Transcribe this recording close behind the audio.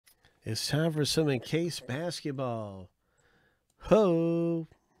It's time for some Encased basketball. Ho!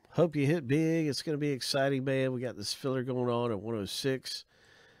 Hope you hit big. It's going to be exciting, man. We got this filler going on at 106.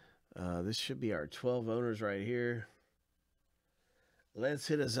 This should be our 12 owners right here. Let's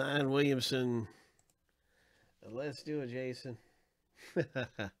hit a Zion Williamson. Let's do it, Jason.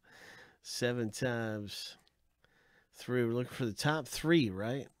 7 times through. We're looking for the top 3,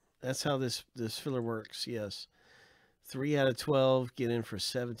 right? That's how this filler works. Yes. 3 out of 12. Get in for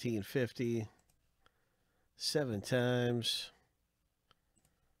 1750. 7 times.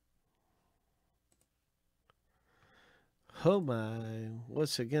 Oh my,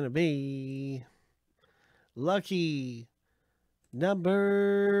 what's it gonna be? Lucky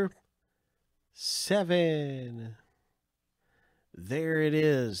number 7. There it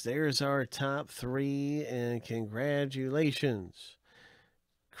is. There's our top 3, and congratulations,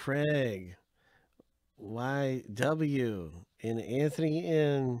 Craig, YW, and Anthony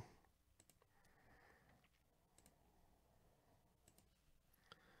N.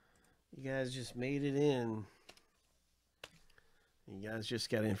 You guys just made it in. You guys just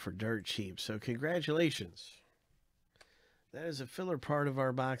got in for dirt cheap, so congratulations. That is a filler part of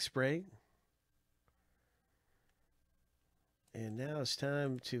our box break. And now it's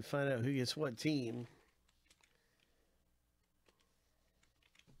time to find out who gets what team.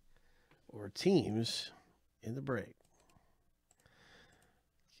 Or teams in the break.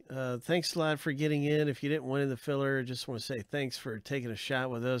 Thanks a lot for getting in. If you didn't win in the filler, just want to say thanks for taking a shot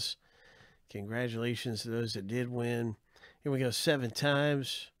with us. Congratulations to those that did win. Here we go, 7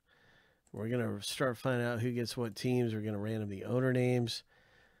 times. We're going to start finding out who gets what teams. We're going to random the owner names.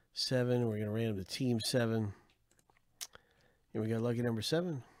 7. We're going to random the team 7. Here we go, lucky number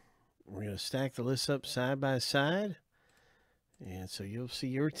 7. We're going to stack the lists up side by side. And so you'll see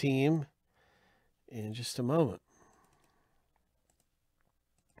your team in just a moment.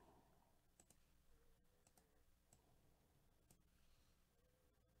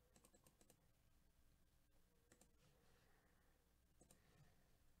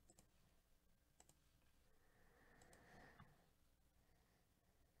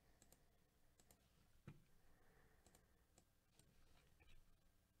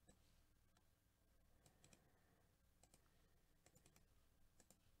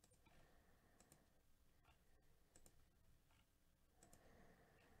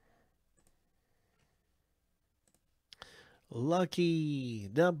 Lucky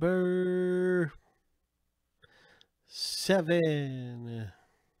number 7.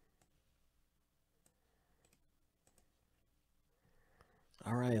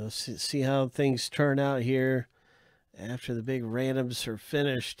 All right, let's see how things turn out here after the big randoms are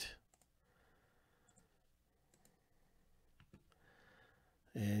finished.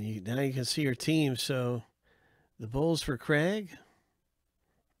 And now you can see your team. So the Bulls for Craig,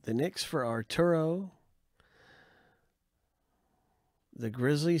 the Knicks for Arturo, the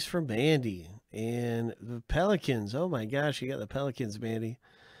Grizzlies for Mandy, and the Pelicans. Oh my gosh, you got the Pelicans, Mandy.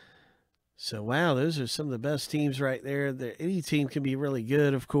 So wow, those are some of the best teams right there. Any team can be really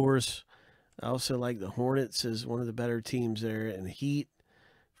good, of course. I also like the Hornets as one of the better teams there, and Heat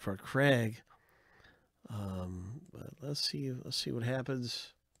for Craig. But let's see what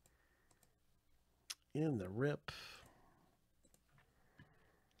happens in the rip.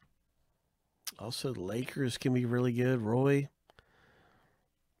 Also, the Lakers can be really good. Roy.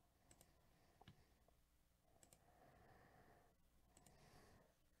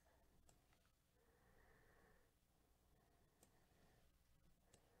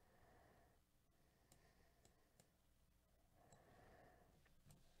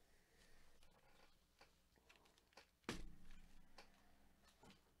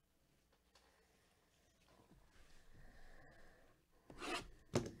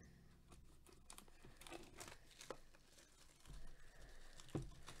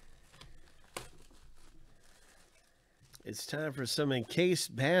 It's time for some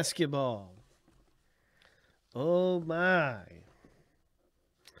Encased basketball. Oh my.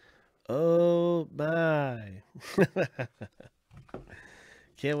 Oh my.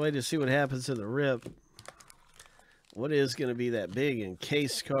 Can't wait to see what happens in the rip. What is going to be that big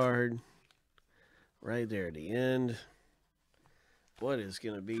Encased card right there at the end? What is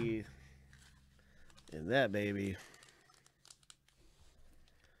going to be in that baby?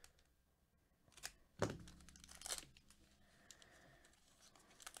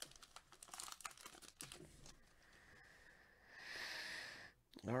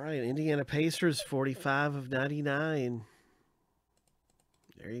 All right, Indiana Pacers, 45 of 99.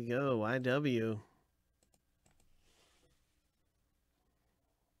 There you go, YW.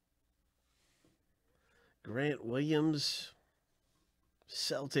 Grant Williams,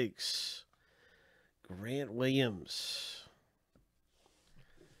 Celtics, Grant Williams.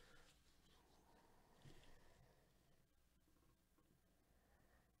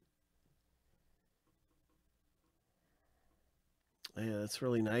 Yeah, that's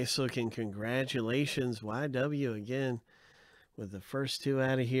really nice looking. Congratulations, YW, again with the first two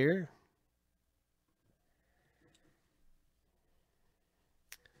out of here.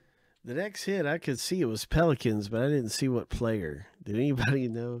 The next hit I could see it was Pelicans, but I didn't see what player. Did anybody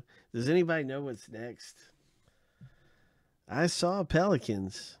know? Does anybody know what's next? I saw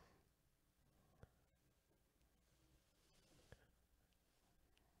Pelicans.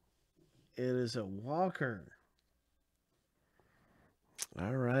 It is a Walker.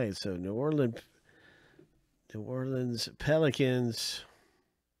 All right, so New Orleans Pelicans.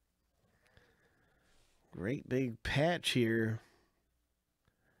 Great big patch here.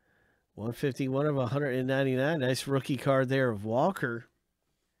 151 of 199. Nice rookie card there of Walker.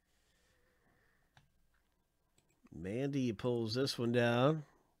 Mandy pulls this one down.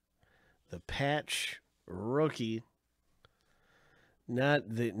 The patch rookie.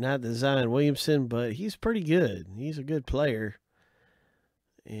 Not the Zion Williamson, but he's pretty good. He's a good player.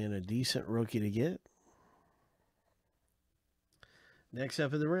 And a decent rookie to get. Next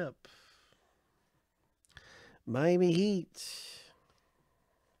up in the rip. Miami Heat.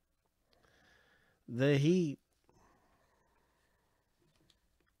 The Heat.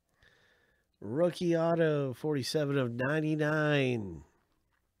 Rookie auto, 47 of 99.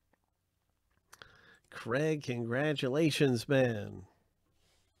 Craig, congratulations, man.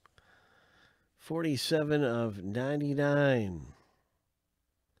 47 of 99.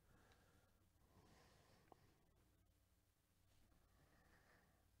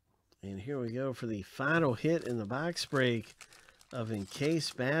 And here we go for the final hit in the box break of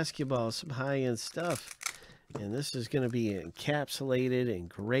Encased Basketball. Some high-end stuff. And this is going to be encapsulated and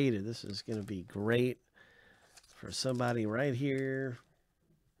graded. This is going to be great for somebody right here.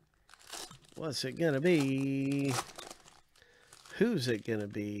 What's it going to be? Who's it going to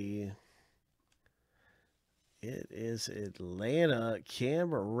be? It is Atlanta.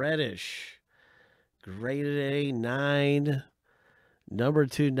 Cam Reddish. Graded A9. Number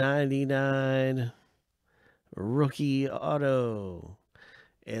 299. Rookie auto.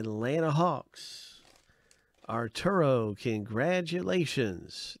 Atlanta Hawks. Arturo,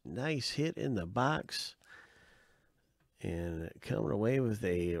 congratulations. Nice hit in the box. And coming away with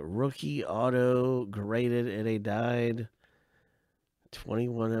a rookie auto graded at a dyed.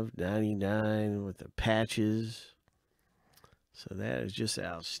 21 of 99 with the patches. So that is just an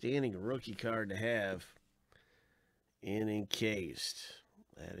outstanding rookie card to have in Encased.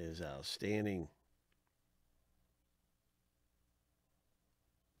 That is outstanding.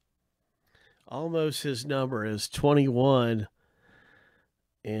 Almost his number is 21,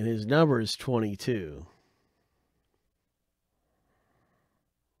 and his number is 22.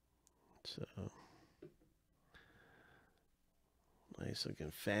 So, nice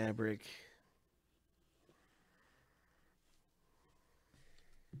looking fabric.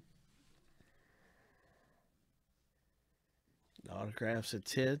 Autographs at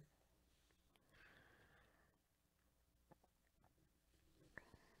 10.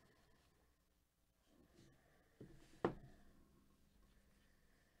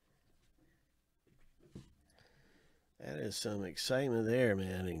 That is some excitement there,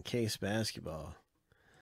 man, Encased Basketball.